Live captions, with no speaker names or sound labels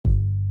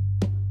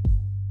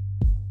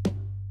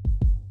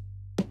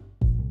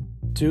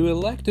Do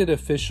elected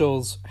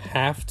officials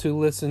have to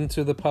listen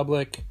to the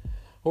public,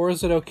 or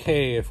is it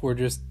okay if we're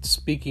just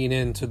speaking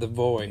into the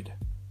void?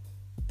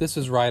 This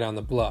is Right on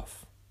the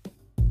Bluff.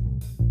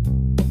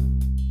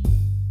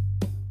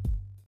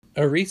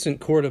 A recent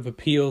Court of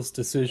Appeals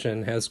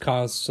decision has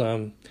caused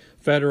some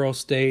federal,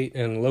 state,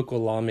 and local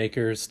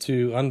lawmakers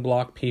to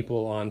unblock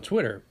people on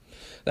Twitter.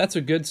 That's a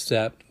good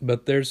step,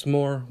 but there's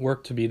more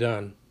work to be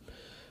done.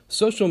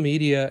 Social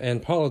media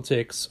and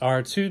politics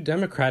are two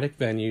democratic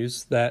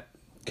venues that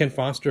can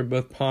foster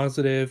both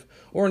positive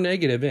or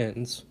negative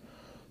ends.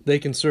 They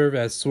can serve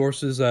as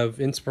sources of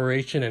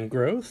inspiration and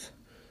growth,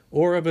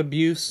 or of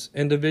abuse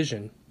and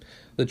division.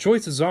 The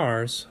choice is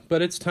ours,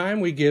 but it's time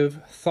we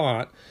give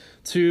thought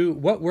to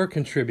what we're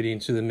contributing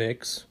to the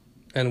mix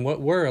and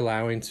what we're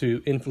allowing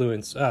to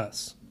influence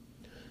us.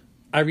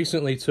 I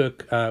recently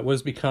took what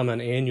has become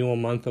an annual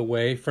month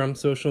away from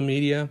social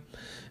media,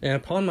 and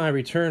upon my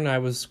return I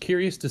was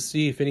curious to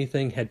see if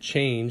anything had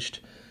changed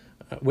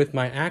with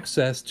my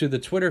access to the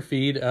Twitter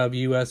feed of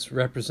U.S.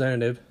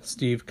 Representative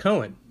Steve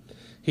Cohen.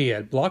 He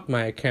had blocked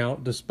my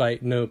account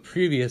despite no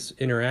previous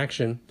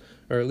interaction,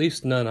 or at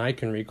least none I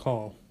can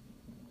recall.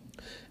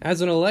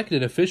 As an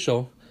elected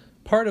official,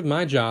 part of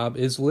my job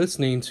is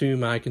listening to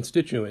my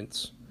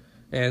constituents,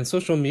 and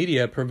social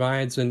media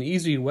provides an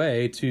easy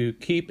way to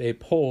keep a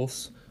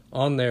pulse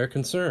on their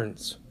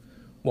concerns.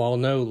 While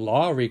no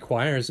law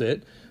requires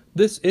it,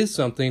 this is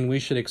something we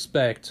should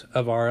expect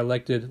of our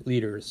elected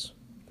leaders.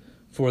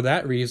 For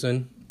that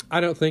reason,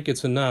 I don't think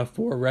it's enough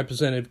for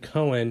Representative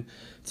Cohen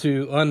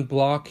to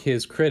unblock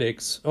his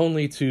critics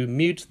only to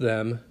mute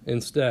them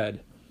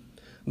instead.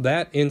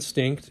 That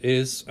instinct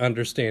is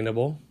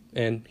understandable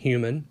and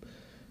human,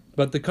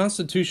 but the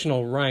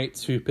constitutional right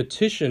to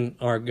petition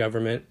our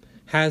government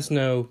has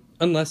no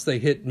 "unless they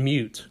hit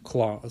mute"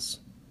 clause.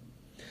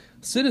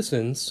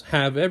 Citizens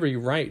have every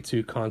right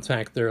to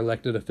contact their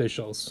elected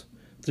officials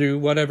through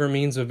whatever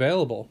means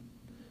available.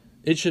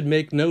 It should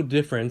make no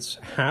difference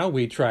how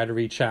we try to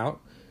reach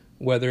out,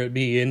 whether it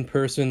be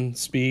in-person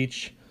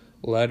speech,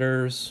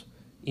 letters,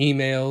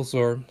 emails,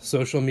 or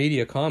social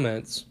media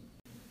comments.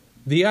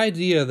 The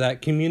idea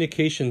that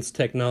communications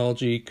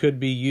technology could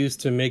be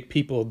used to make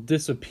people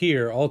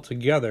disappear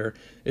altogether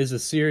is a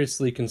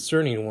seriously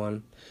concerning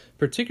one,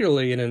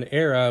 particularly in an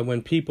era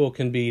when people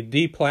can be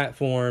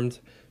deplatformed,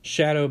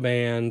 shadow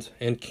banned,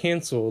 and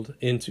canceled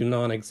into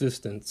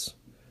non-existence.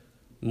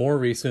 More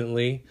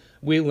recently,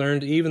 we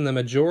learned even the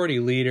majority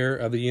leader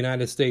of the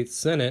United States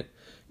Senate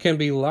can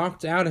be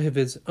locked out of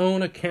his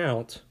own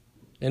account,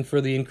 and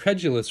for the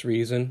incredulous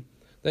reason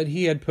that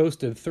he had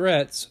posted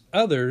threats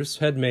others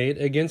had made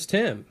against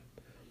him.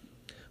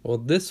 Well,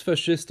 this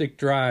fascistic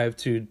drive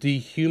to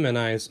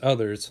dehumanize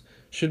others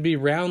should be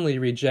roundly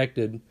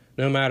rejected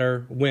no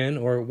matter when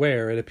or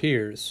where it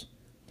appears.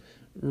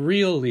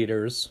 Real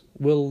leaders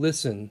will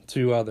listen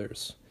to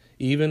others,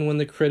 even when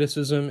the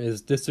criticism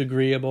is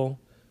disagreeable,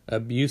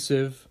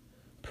 abusive,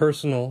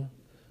 personal,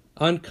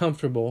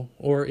 uncomfortable,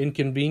 or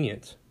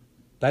inconvenient.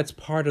 That's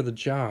part of the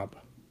job.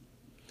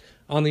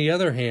 On the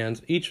other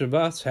hand, each of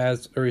us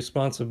has a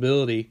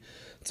responsibility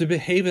to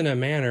behave in a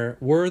manner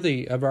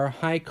worthy of our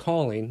high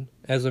calling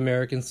as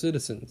American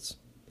citizens.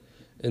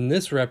 In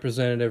this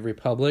representative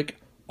republic,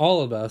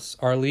 all of us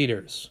are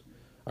leaders.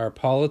 Our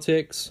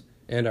politics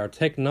and our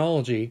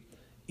technology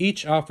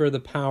each offer the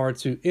power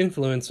to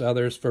influence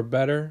others for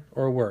better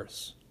or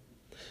worse.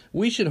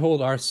 We should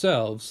hold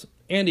ourselves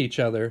and each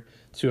other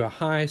to a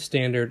high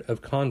standard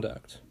of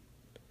conduct.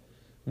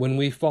 When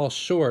we fall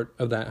short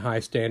of that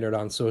high standard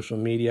on social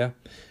media,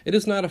 it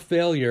is not a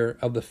failure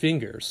of the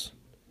fingers.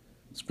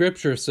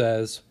 Scripture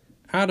says,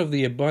 "Out of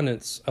the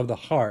abundance of the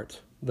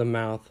heart, the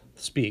mouth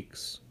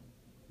speaks."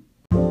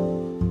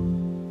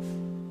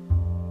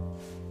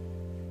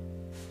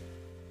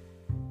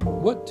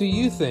 What do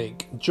you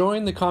think?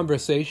 Join the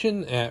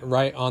conversation at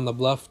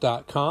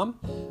rightonthebluff.com.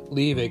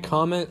 Leave a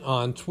comment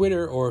on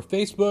Twitter or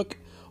Facebook,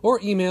 or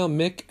email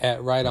Mick at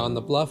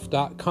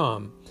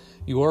rightonthebluff.com.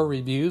 Your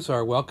reviews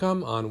are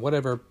welcome on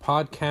whatever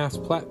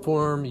podcast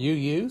platform you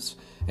use,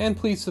 and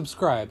please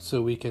subscribe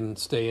so we can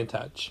stay in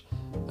touch.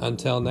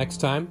 Until next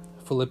time,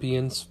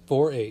 Philippians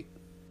 4:8.